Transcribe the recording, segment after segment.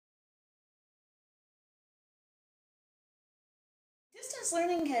Distance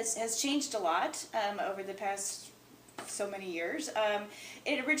learning has changed a lot over the past so many years.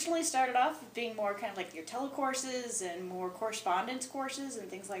 It originally started off being more kind of like your telecourses and more correspondence courses and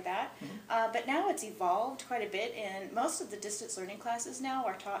things like that. But now it's evolved quite a bit, and most of the distance learning classes now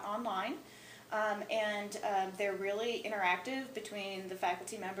are taught online. They're really interactive between the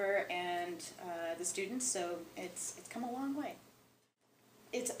faculty member and the students, so it's come a long way.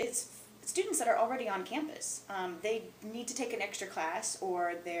 It's students that are already on campus. They need to take an extra class,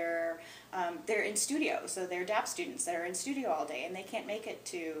 or they're in studio, so they're DAP students that are in studio all day and they can't make it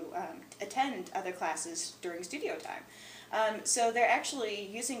to attend other classes during studio time. So they're actually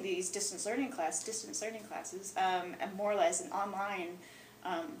using these distance learning classes more or less an online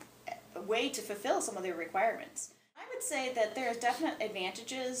way to fulfill some of their requirements. I would say that there are definite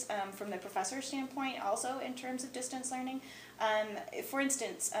advantages from the professor standpoint also in terms of distance learning. For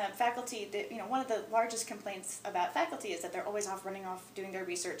instance, faculty, one of the largest complaints about faculty is that they're always running off doing their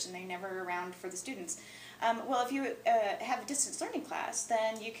research and they're never around for the students. Well, if you have a distance learning class,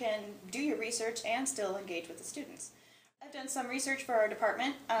 then you can do your research and still engage with the students. I've done some research for our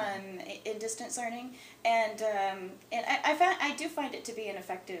department in distance learning, and I do find it to be an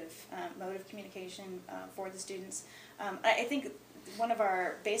effective mode of communication for the students. I think one of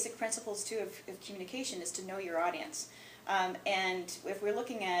our basic principles too of communication is to know your audience. And if we're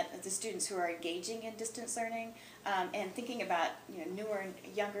looking at the students who are engaging in distance learning and thinking about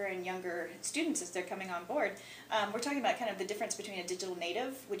newer and younger students as they're coming on board, we're talking about kind of the difference between a digital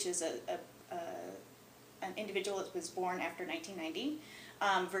native, which is an individual that was born after 1990,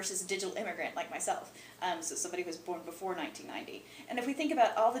 versus a digital immigrant like myself, so somebody who was born before 1990. And if we think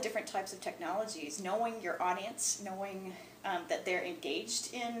about all the different types of technologies, knowing your audience, knowing that they're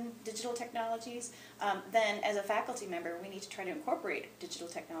engaged in digital technologies, then as a faculty member we need to try to incorporate digital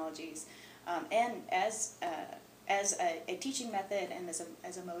technologies and as a teaching method and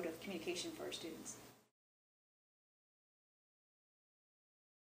as a mode of communication for our students.